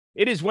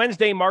It is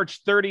Wednesday,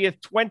 March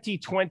 30th,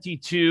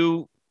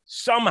 2022.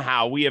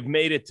 Somehow we have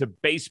made it to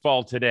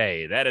baseball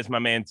today. That is my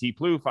man, T.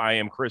 Plouffe. I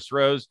am Chris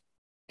Rose.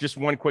 Just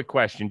one quick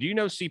question. Do you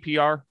know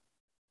CPR?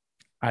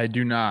 I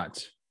do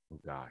not. Oh,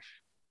 gosh.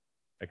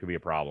 That could be a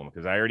problem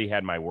because I already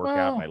had my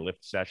workout, my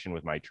lift session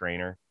with my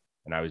trainer,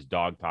 and I was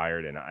dog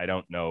tired, and I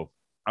don't know.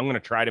 I'm going to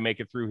try to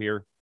make it through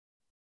here.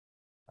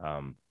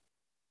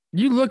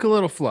 You look a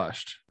little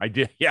flushed. I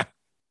did. Yeah.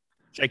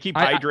 I keep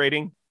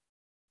hydrating.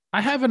 I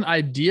have an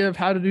idea of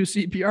how to do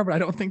CPR, but I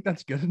don't think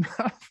that's good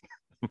enough.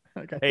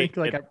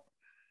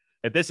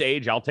 At this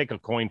age, I'll take a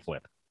coin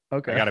flip.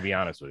 Okay. I got to be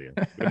honest with you.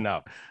 Good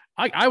enough.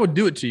 I would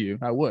do it to you.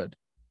 I would.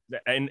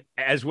 And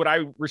as would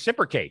I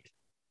reciprocate.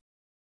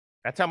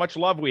 That's how much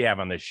love we have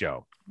on this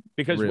show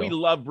because we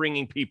love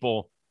bringing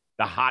people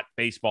the hot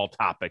baseball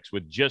topics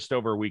with just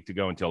over a week to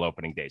go until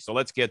opening day. So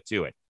let's get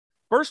to it.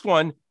 First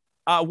one,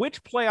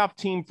 which playoff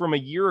team from a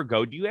year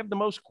ago do you have the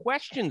most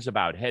questions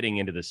about heading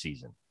into the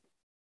season?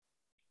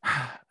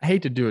 I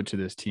hate to do it to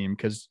this team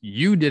because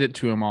you did it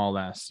to them all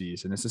last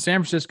season. It's the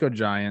San Francisco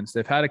Giants.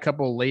 They've had a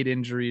couple late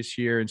injuries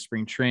here in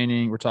spring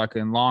training. We're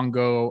talking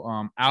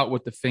Longo out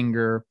with the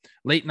finger.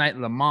 Late night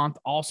Lamont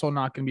also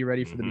not going to be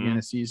ready for the beginning of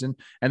the season.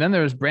 And then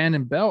there's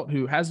Brandon Belt,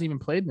 who hasn't even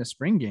played in the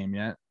spring game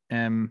yet.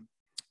 And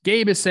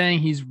Gabe is saying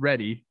he's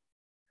ready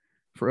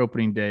for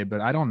opening day,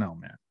 but I don't know,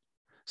 man.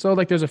 So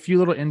there's a few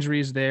little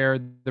injuries there.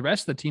 The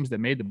rest of the teams that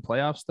made the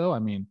playoffs, though, I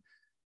mean,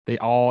 they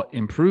all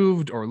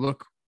improved or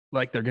look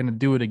like they're going to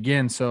do it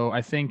again. So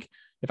I think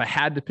if I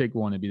had to pick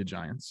one, it'd be the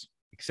Giants.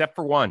 Except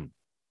for one.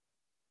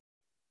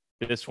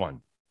 This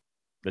one.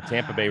 The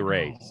Tampa Bay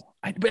Rays.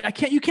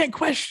 But you can't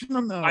question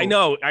them, though. I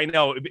know.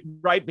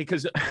 Right?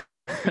 Because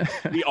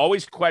we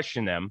always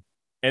question them,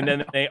 and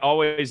then they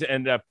always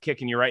end up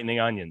kicking you right in the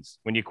onions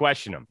when you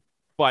question them.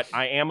 But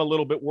I am a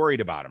little bit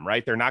worried about him,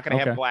 right? They're not going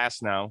to have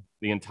Glass now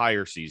the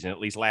entire season. At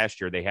least last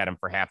year, they had him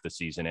for half the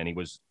season, and he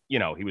was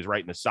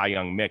right in the Cy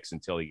Young mix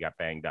until he got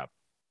banged up.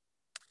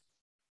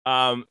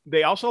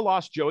 They also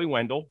lost Joey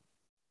Wendell.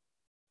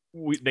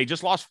 They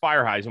just lost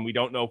Fireheisen. We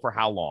don't know for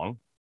how long.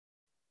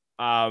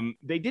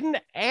 They didn't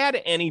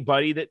add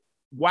anybody that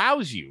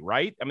wows you,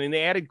 right? I mean,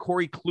 they added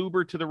Corey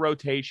Kluber to the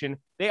rotation.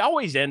 They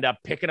always end up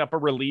picking up a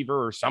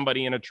reliever or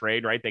somebody in a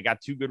trade, right? They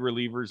got two good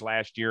relievers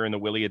last year in the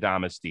Willy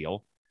Adames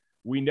deal.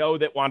 We know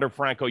that Wander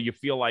Franco, you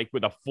feel like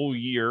with a full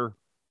year,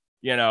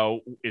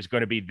 is going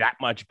to be that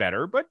much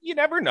better, but you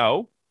never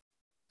know.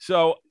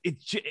 So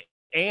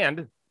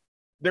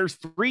there's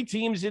three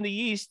teams in the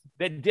East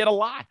that did a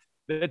lot,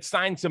 that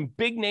signed some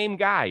big name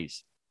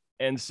guys.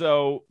 And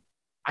so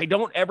I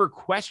don't ever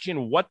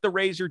question what the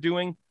Rays are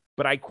doing,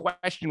 but I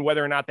question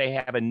whether or not they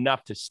have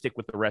enough to stick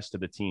with the rest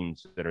of the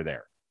teams that are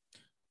there.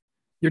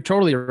 You're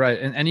totally right.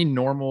 And any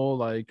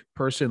normal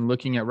person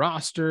looking at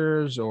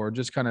rosters or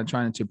just kind of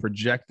trying to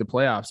project the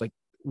playoffs,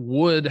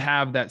 would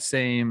have that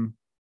same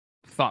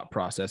thought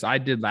process. I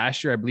did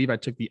last year. I believe I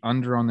took the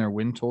under on their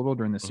win total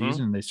during the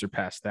season, and they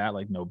surpassed that.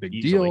 No big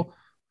deal.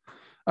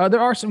 There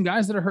are some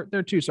guys that are hurt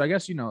there too. So I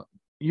guess,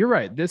 you're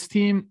right. This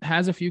team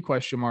has a few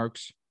question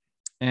marks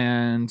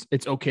and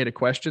it's okay to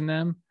question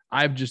them.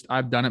 I've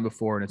done it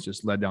before and it's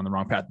just led down the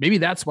wrong path. Maybe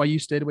that's why you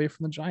stayed away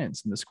from the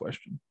Giants in this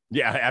question.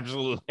 Yeah,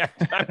 absolutely.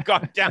 I've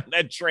gone down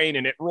that train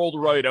and it rolled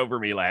right over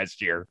me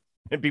last year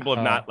and people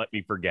have not let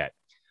me forget.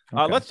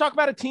 Okay. Let's talk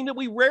about a team that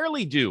we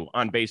rarely do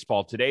on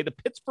baseball today. The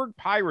Pittsburgh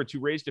Pirates, who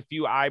raised a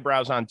few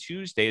eyebrows on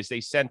Tuesday as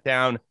they sent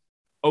down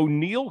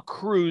Oneil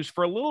Cruz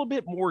for a little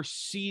bit more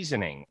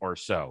seasoning or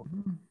so.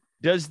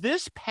 Does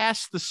this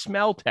pass the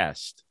smell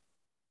test?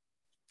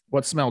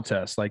 What smell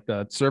test? Like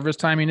the service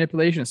time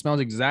manipulation? It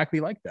smells exactly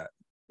like that.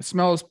 It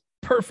smells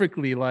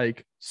perfectly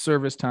like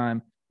service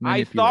time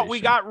manipulation. I thought we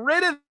got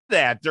rid of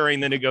that during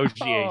the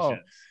negotiations.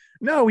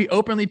 No, we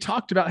openly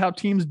talked about how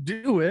teams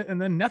do it,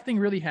 and then nothing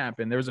really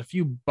happened. There was a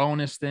few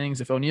bonus things.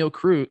 If Oneil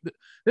Cruz,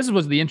 this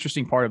was the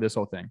interesting part of this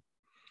whole thing.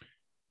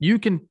 You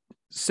can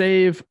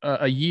save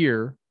a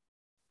year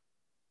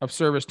of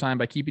service time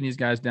by keeping these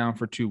guys down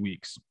for 2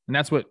 weeks. And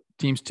that's what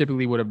teams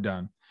typically would have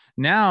done.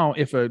 Now,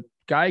 if a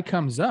guy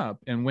comes up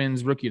and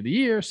wins Rookie of the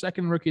Year,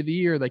 second Rookie of the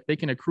Year, they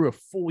can accrue a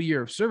full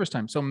year of service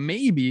time. So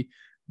maybe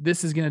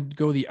this is going to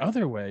go the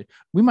other way.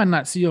 We might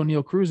not see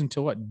Oneil Cruz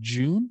until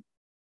June?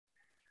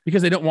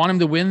 Because they don't want him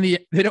to win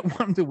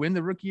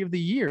the Rookie of the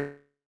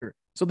Year.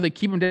 So they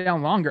keep him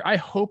down longer. I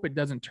hope it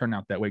doesn't turn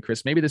out that way,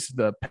 Chris. Maybe this is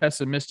the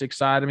pessimistic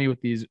side of me with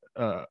these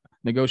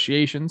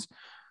negotiations.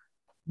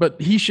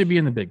 But he should be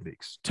in the big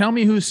leagues. Tell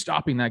me who's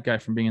stopping that guy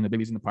from being in the big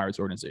leagues in the Pirates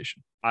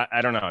organization.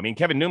 I don't know. I mean,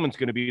 Kevin Newman's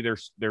going to be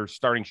their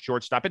starting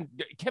shortstop. And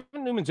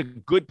Kevin Newman's a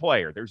good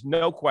player. There's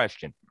no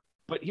question.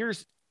 But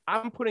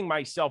I'm putting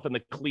myself in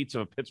the cleats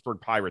of a Pittsburgh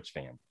Pirates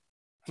fan.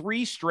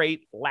 3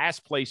 straight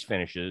last place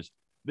finishes.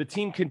 The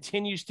team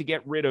continues to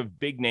get rid of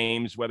big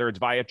names, whether it's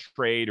via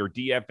trade or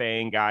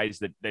DFAing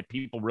guys that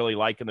people really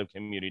like in the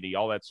community,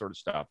 all that sort of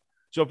stuff.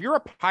 So if you're a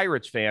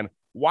Pirates fan,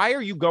 why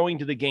are you going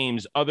to the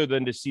games other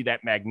than to see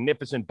that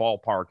magnificent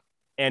ballpark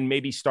and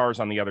maybe stars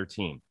on the other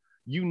team?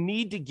 You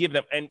need to give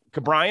them, and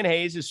Brian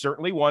Hayes is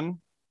certainly one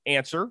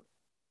answer.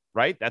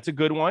 right? That's a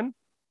good one.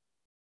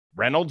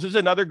 Reynolds is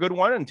another good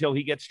one until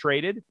he gets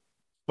traded.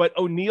 But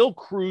Oneil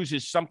Cruz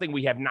is something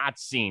we have not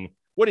seen.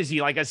 What is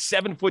he, like a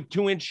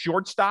 7'2"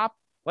 shortstop?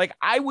 Like,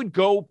 I would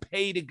go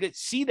pay to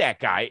see that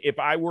guy if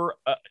I were,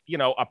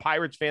 a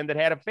Pirates fan that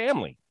had a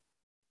family.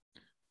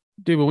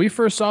 Dude, when we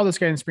first saw this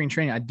guy in spring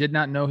training, I did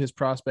not know his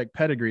prospect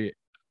pedigree.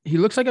 He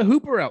looks like a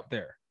hooper out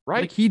there.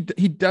 Right. Like he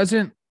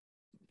doesn't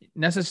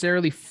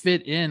necessarily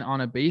fit in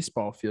on a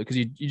baseball field because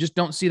you just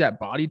don't see that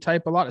body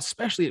type a lot,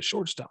 especially at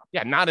shortstop.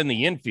 Yeah, not in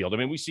the infield. I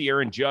mean, we see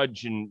Aaron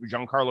Judge and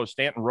Giancarlo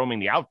Stanton roaming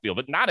the outfield,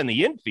 but not in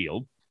the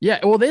infield. Yeah,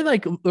 well, they're a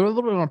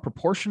little bit more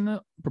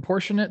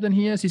proportionate than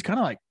he is. He's kind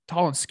of like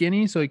tall and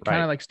skinny, so he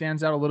kind of like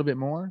stands out a little bit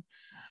more.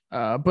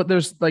 But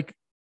there's like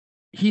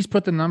he's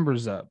put the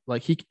numbers up.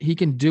 Like he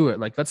can do it.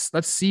 Like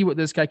let's see what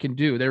this guy can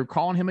do. They're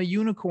calling him a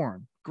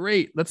unicorn.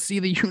 Great, let's see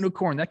the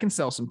unicorn. That can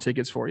sell some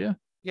tickets for you.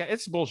 Yeah,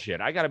 it's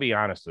bullshit. I got to be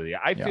honest with you.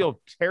 I feel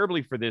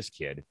terribly for this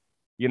kid,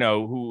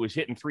 who was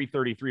hitting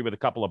 333 with a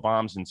couple of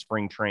bombs in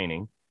spring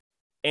training,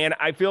 and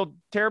I feel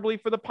terribly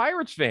for the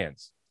Pirates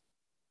fans.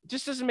 It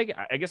just doesn't make it.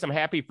 I guess I'm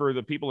happy for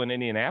the people in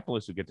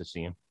Indianapolis who get to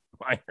see him.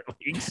 Minor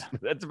leagues.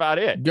 That's about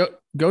it.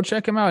 Go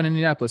check him out in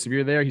Indianapolis. If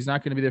you're there, he's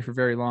not going to be there for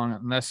very long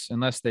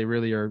unless they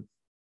really are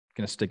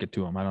going to stick it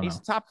to him. I don't know. He's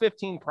a top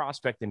 15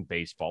 prospect in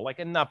baseball. Like,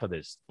 enough of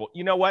this. Well,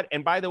 you know what?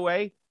 And by the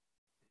way,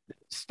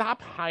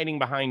 stop hiding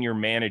behind your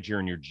manager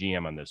and your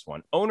GM on this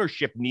one.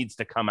 Ownership needs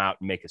to come out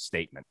and make a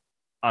statement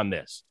on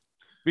this,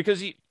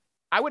 because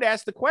I would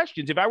ask the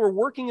questions. If I were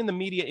working in the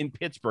media in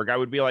Pittsburgh, I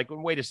would be like,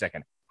 wait a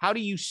second. How do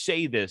you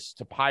say this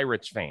to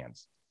Pirates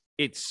fans?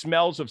 It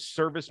smells of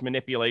service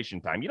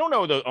manipulation time. You don't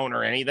know the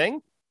owner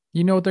anything.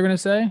 You know what they're going to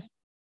say?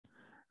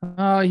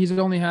 He's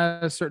only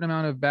had a certain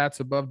amount of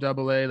bats above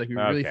AA. Like, we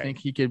really think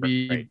he could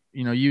be,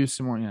 use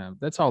some more. Yeah,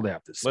 that's all they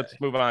have to say. Let's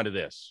move on to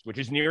this, which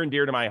is near and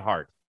dear to my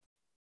heart.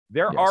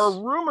 There are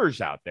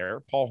rumors out there.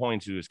 Paul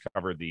Hoynes, who has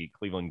covered the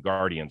Cleveland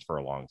Guardians for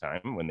a long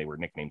time when they were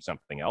nicknamed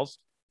something else,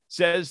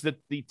 says that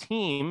the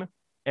team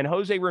and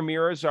Jose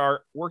Ramirez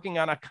are working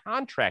on a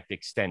contract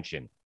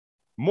extension.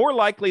 More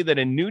likely that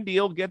a new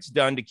deal gets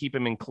done to keep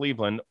him in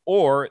Cleveland,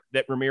 or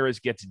that Ramirez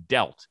gets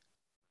dealt.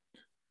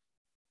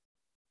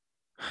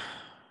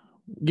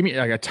 Give me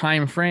like a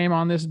time frame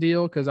on this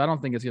deal, because I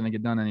don't think it's going to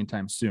get done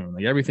anytime soon.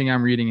 Like, everything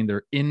I'm reading in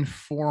their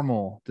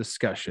informal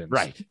discussions,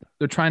 right?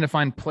 They're trying to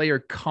find player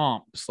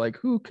comps. Like,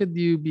 who could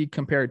you be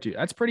compared to?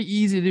 That's pretty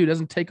easy to do. It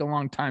doesn't take a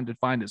long time to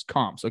find his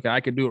comps. Okay,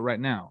 I could do it right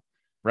now.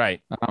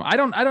 Right. I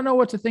don't know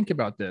what to think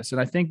about this,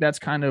 and I think that's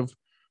kind of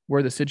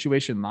where the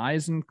situation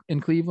lies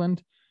in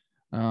Cleveland.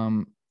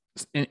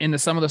 In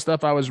some of the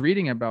stuff I was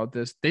reading about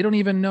this, they don't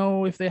even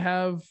know if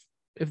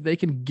they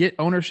can get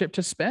ownership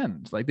to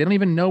spend. Like, they don't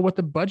even know what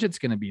the budget's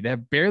going to be. They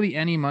have barely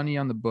any money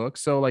on the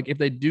books. So, like, if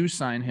they do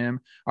sign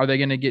him, are they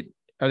going to be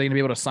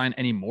able to sign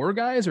any more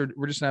guys, or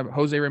we're just going to have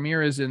Jose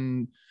Ramirez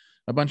and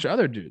a bunch of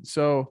other dudes?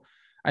 So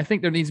I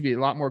think there needs to be a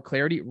lot more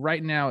clarity.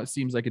 Right now, it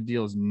seems like a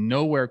deal is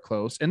nowhere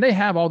close, and they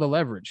have all the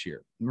leverage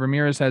here.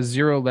 Ramirez has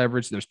zero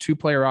leverage. There's two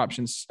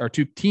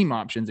team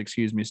options,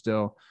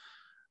 still.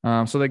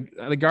 So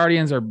the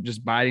Guardians are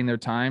just biding their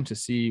time to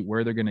see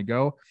where they're going to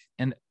go.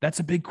 And that's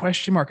a big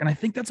question mark. And I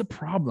think that's a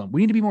problem.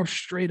 We need to be more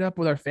straight up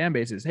with our fan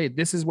bases. Hey,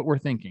 this is what we're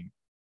thinking,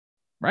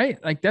 right?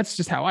 Like, that's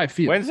just how I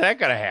feel. When's that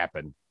going to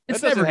happen?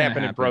 That doesn't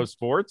happen in pro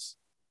sports.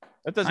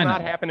 That does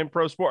not happen in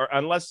pro sport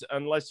unless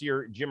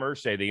you're Jim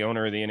Irsay, the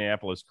owner of the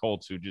Indianapolis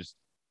Colts, who just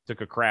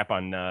took a crap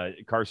on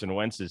Carson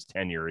Wentz's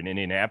tenure in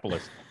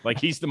Indianapolis. Like,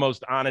 he's the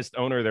most honest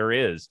owner there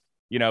is.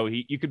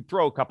 You could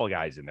throw a couple of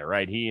guys in there,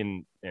 right? He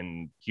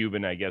and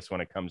Cuban, I guess,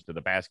 when it comes to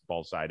the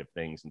basketball side of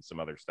things and some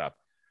other stuff.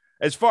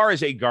 As far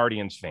as a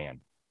Guardians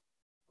fan,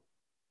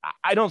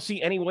 I don't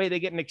see any way they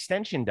get an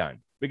extension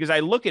done, because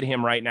I look at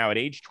him right now at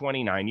age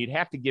 29. You'd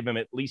have to give him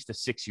at least a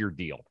 6-year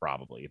deal,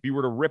 probably, if you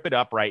were to rip it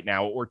up right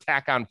now, or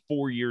tack on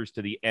 4 years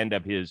to the end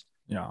of his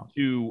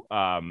two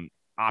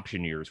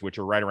option years, which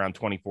are right around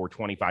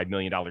 $24-25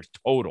 million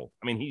total.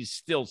 I mean, he's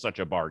still such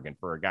a bargain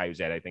for a guy who's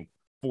had, I think,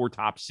 4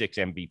 top 6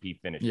 MVP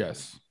finishes.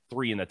 Yes.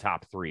 3 in the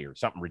top 3 or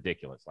something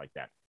ridiculous like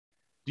that.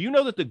 Do you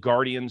know that the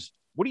Guardians,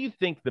 what do you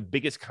think the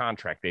biggest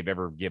contract they've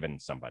ever given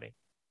somebody?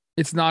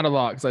 It's not a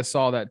lot, because I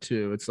saw that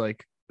too. It's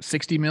like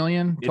 60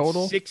 million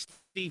total. It's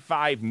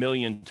 65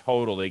 million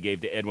total they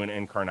gave to Edwin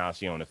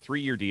Encarnacion, a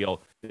 3-year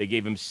deal. They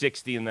gave him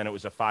 60, and then it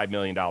was a $5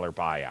 million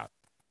buyout.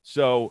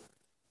 So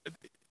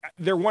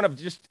they're one of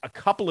just a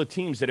couple of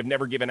teams that have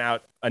never given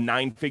out a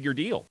 9-figure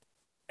deal,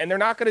 and they're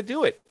not going to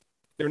do it.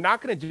 They're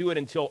not going to do it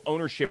until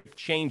ownership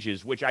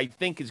changes, which I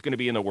think is going to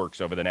be in the works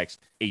over the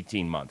next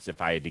 18 months, if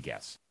I had to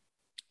guess.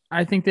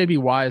 I think they'd be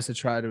wise to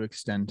try to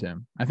extend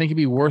him. I think it'd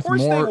be worth more.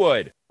 Of course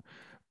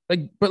they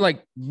would.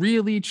 But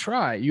really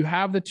try. You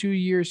have the 2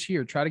 years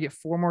here. Try to get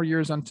 4 more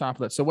years on top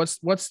of that. So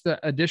what's the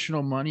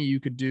additional money you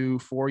could do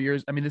 4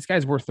 years? I mean, this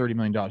guy's worth $30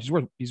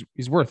 million.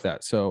 He's worth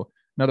that. So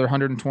another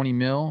 120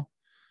 mil.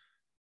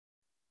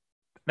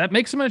 That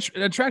makes him an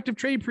attractive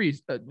trade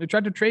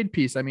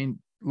piece. I mean,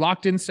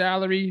 locked in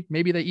salary.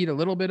 Maybe they eat a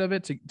little bit of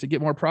it to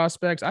get more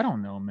prospects. I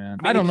don't know, man.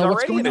 I don't know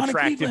what's going on. He's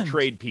already an attractive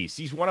trade piece.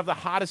 He's one of the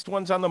hottest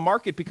ones on the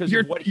market because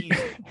of what he's.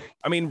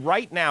 I mean,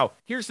 right now,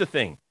 here's the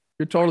thing.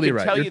 You're totally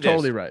right. You're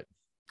totally right.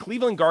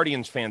 Cleveland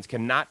Guardians fans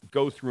cannot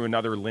go through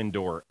another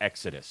Lindor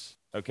exodus.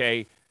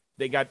 Okay,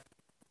 they got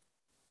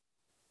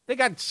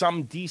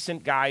some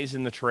decent guys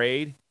in the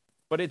trade,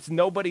 but it's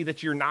nobody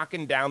that you're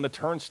knocking down the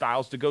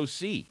turnstiles to go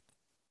see.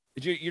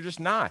 You're just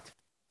not.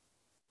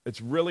 It's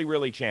really,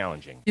 really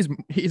challenging.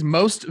 He's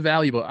most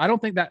valuable. I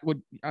don't think that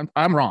would.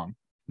 I'm wrong.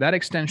 That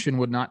extension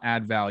would not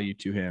add value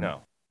to him.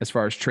 No. As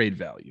far as trade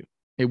value,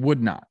 it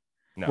would not.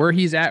 No. Where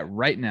he's at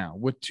right now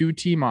with 2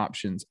 team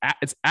options.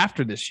 It's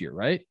after this year,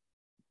 right?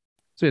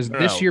 So is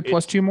this year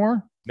plus 2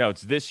 more? No,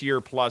 it's this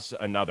year plus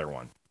another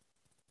one.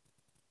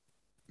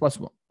 Plus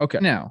one. Okay.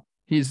 Now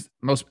he's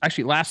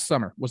last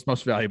summer was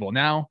most valuable.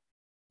 Now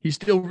he's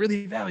still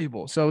really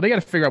valuable. So they got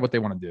to figure out what they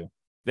want to do.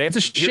 It's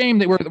a shame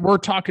that we're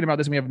talking about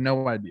this and we have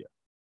no idea.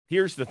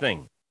 Here's the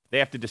thing. They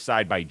have to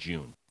decide by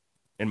June,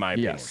 in my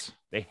opinion. Yes.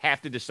 They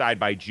have to decide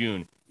by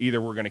June.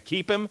 Either we're going to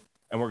keep him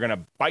and we're going to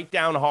bite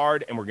down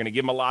hard and we're going to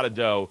give him a lot of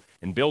dough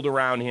and build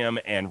around him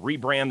and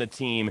rebrand the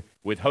team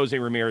with Jose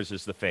Ramirez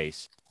as the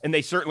face. And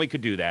they certainly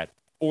could do that.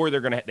 Or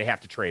they have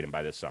to trade him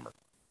by this summer.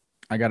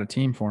 I got a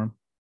team for him.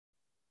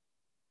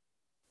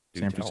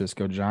 San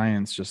Francisco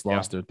Giants just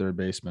lost their third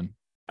baseman.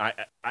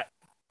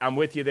 I'm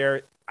with you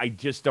there. I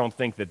just don't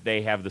think that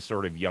they have the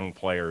sort of young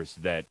players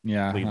that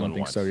Cleveland I don't think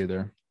wants. so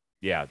either.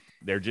 Yeah,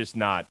 they're just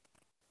not.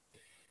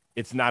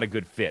 It's not a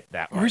good fit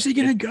that way. Where's he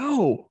going to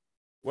go?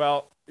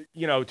 Well,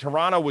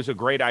 Toronto was a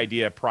great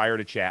idea prior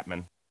to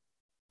Chapman.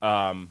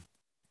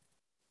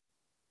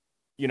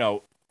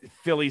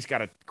 Philly's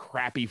got a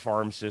crappy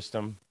farm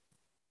system.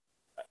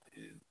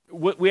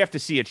 We have to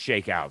see it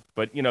shake out.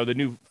 But, the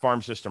new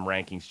farm system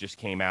rankings just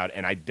came out,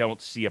 and I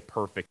don't see a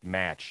perfect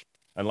match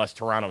unless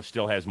Toronto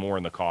still has more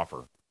in the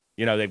coffer.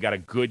 They've got a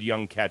good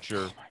young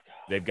catcher. Oh,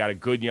 they've got a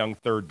good young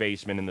third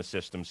baseman in the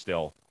system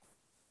still.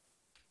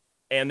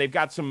 And they've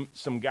got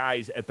some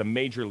guys at the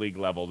major league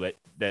level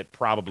that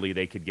probably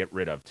they could get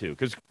rid of, too.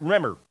 Because,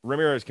 remember,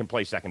 Ramirez can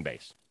play second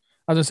base.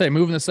 I was going to say,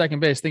 moving to second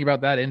base, think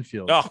about that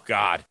infield. Oh,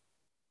 God.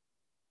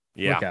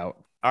 Yeah. Look out.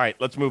 All right,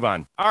 let's move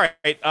on. All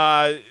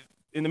right.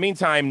 In the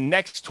meantime,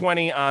 next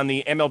 20 on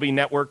the MLB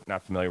Network,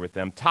 not familiar with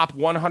them, top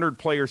 100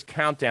 players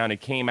countdown.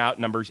 It came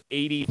out numbers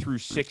 80 through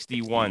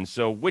 61.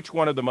 So which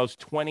one of the most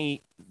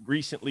 20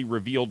 recently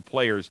revealed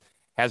players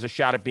has a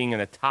shot at being in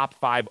the top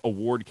 5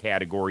 award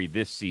category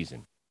this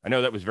season? I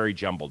know that was very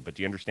jumbled, but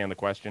do you understand the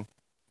question?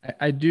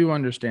 I do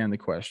understand the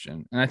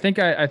question. And I think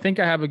I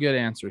have a good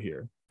answer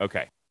here.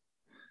 Okay.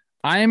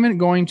 I am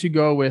going to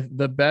go with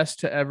the best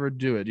to ever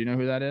do it. Do you know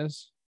who that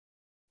is?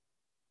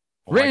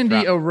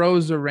 Randy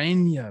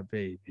Arozarena,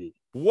 baby.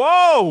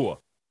 Whoa!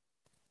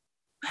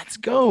 Let's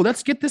go.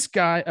 Let's get this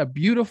guy a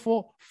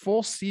beautiful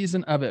full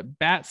season of at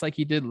bats like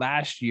he did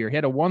last year. He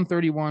had a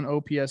 131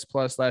 OPS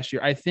plus last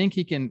year. I think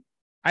he can.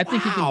 I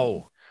think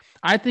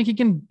he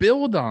can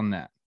build on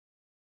that.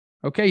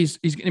 Okay, he's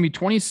going to be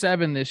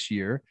 27 this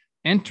year,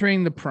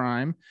 entering the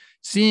prime,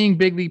 seeing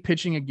big league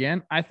pitching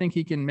again. I think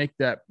he can make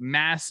that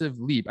massive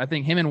leap. I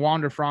think him and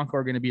Wander Franco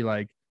are going to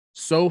be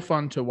so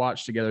fun to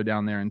watch together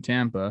down there in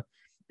Tampa.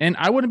 And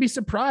I wouldn't be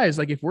surprised,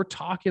 if we're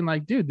talking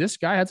dude, this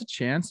guy has a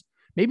chance,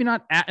 maybe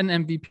not at an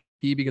MVP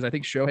because I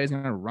think Shohei is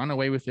going to run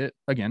away with it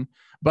again,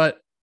 but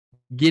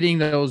getting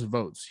those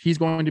votes, he's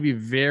going to be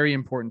very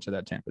important to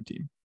that Tampa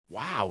team.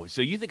 Wow.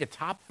 So you think a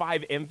top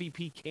 5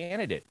 MVP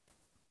candidate?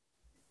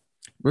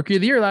 Rookie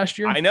of the year last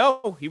year. I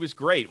know. He was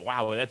great.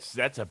 Wow.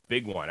 That's a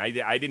big one.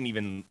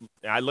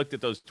 I looked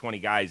at those 20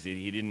 guys.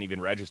 He didn't even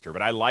register,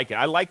 but I like it.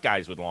 I like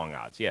guys with long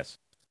odds. Yes.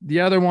 The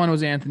other one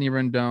was Anthony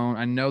Rendon.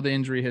 I know the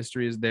injury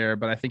history is there,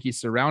 but I think he's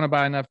surrounded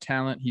by enough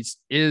talent. He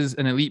is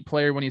an elite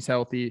player when he's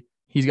healthy.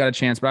 He's got a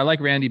chance, but I like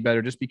Randy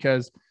better just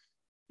because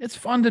it's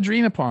fun to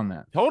dream upon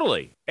that.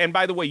 Totally. And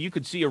by the way, you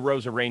could see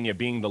Arozarena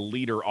being the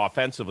leader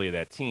offensively of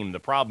that team. The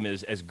problem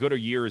is, as good a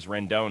year as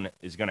Rendon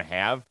is going to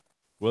have,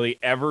 will he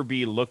ever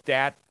be looked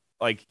at?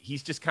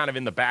 He's just kind of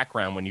in the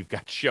background when you've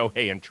got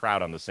Shohei and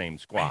Trout on the same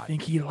squad. I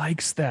think he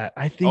likes that.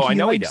 I know he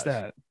likes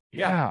that.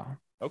 Yeah.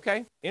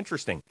 Okay.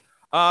 Interesting.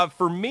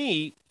 For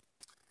me,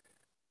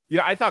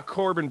 I thought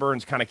Corbin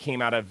Burns kind of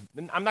came out of,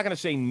 I'm not going to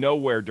say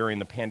nowhere during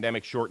the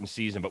pandemic shortened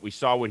season, but we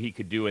saw what he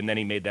could do. And then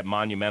he made that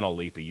monumental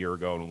leap a year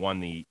ago and won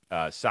the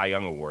Cy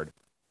Young Award.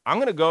 I'm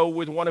going to go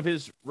with one of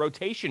his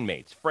rotation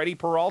mates, Freddie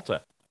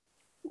Peralta.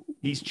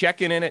 He's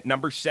checking in at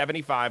number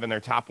 75 on their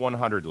top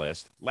 100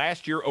 list.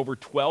 Last year, over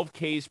 12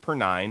 Ks per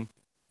 9,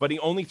 but he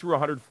only threw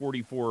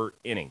 144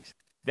 innings.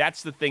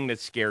 That's the thing that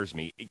scares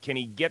me. Can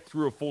he get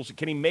through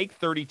can he make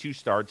 32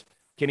 starts?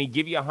 Can he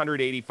give you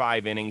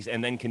 185 innings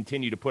and then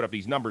continue to put up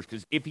these numbers?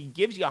 Because if he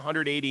gives you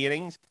 180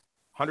 innings,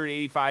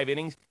 185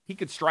 innings, he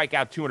could strike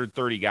out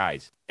 230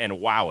 guys and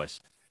wow us.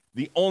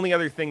 The only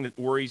other thing that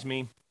worries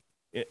me,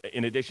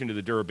 in addition to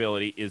the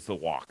durability, is the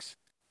walks.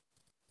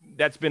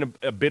 That's been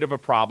a bit of a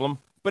problem.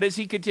 But as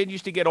he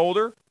continues to get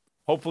older,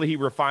 hopefully he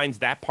refines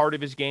that part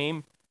of his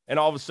game. and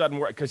all of a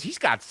sudden because he's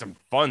got some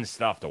fun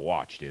stuff to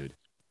watch, dude.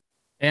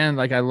 And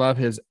like, I love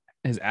his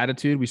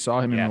attitude. We saw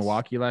him in Yes.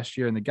 Milwaukee last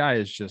year, and the guy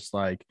is just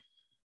like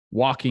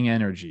walking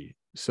energy.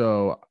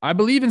 So I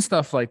believe in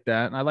stuff like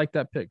that, and I like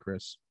that pick,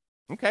 Chris.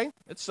 Okay,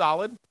 it's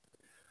solid.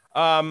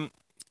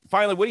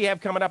 Finally, what do you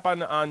have coming up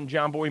on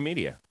John Boy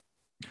Media?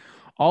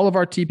 All of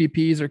our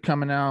TPPs are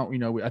coming out. You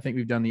know, I think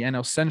we've done the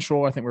NL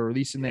Central. I think we're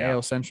releasing the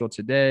AL Central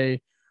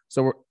today.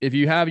 So if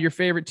you have your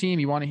favorite team,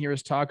 you want to hear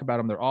us talk about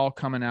them, they're all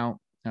coming out.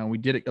 We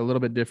did it a little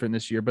bit different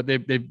this year, but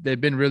they've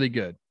been really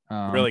good.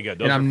 Really good.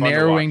 Those and are fun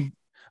to watch.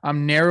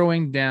 I'm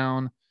narrowing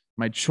down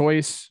my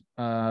choice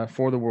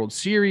for the World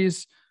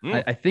Series.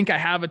 I think I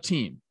have a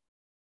team.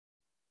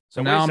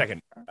 So wait a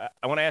second.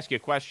 I want to ask you a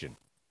question.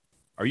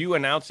 Are you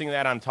announcing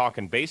that on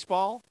Talking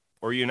Baseball,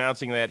 or are you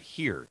announcing that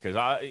here? Because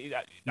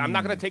I'm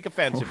not going to take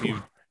offense if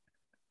you.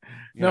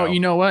 You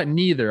know what?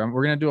 Neither.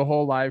 We're going to do a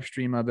whole live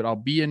stream of it. I'll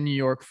be in New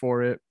York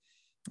for it.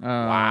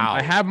 Wow.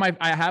 I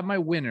have my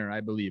winner,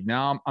 I believe.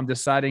 Now I'm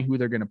deciding who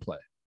they're going to play.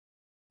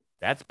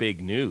 That's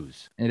big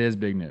news. It is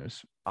big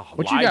news.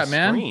 What you got,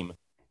 man? Stream?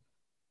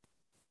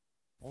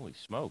 Holy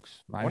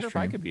smokes. I wonder if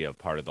I could be a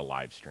part of the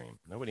live stream.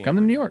 Nobody come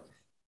to New York.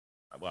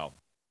 Well,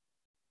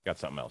 got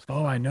something else.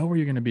 I know where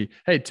you're going to be.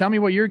 Hey, tell me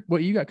what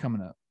you got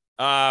coming up.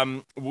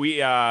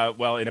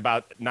 Well, in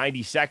about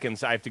 90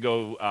 seconds, I have to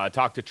go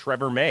talk to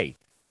Trevor May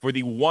for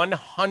the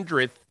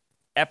 100th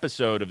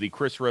episode of the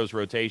Chris Rose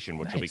Rotation,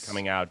 which will be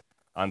coming out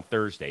on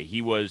Thursday.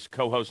 He was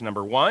co-host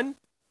number 1.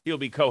 He'll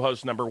be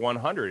co-host number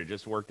 100. It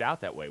just worked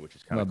out that way, which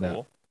is kind of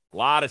cool. A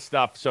lot of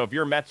stuff. So if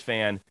you're a Mets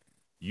fan,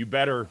 you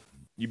better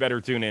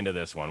tune into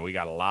this one. We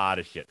got a lot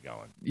of shit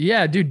going.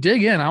 Yeah, dude,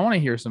 dig in. I want to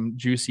hear some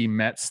juicy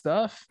Mets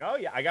stuff. Oh,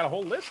 yeah. I got a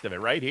whole list of it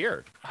right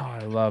here. Oh, I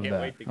love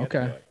that. Wait to get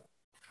to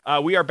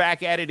it. We are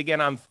back at it again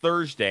on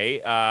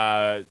Thursday.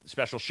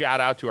 Special shout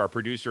out to our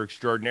producer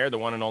extraordinaire, the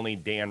one and only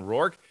Dan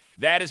Rourke.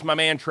 That is my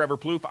man, Trevor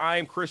Plouffe. I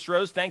am Chris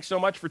Rose. Thanks so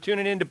much for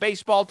tuning in to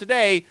Baseball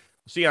Today.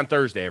 See you on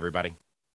Thursday, everybody.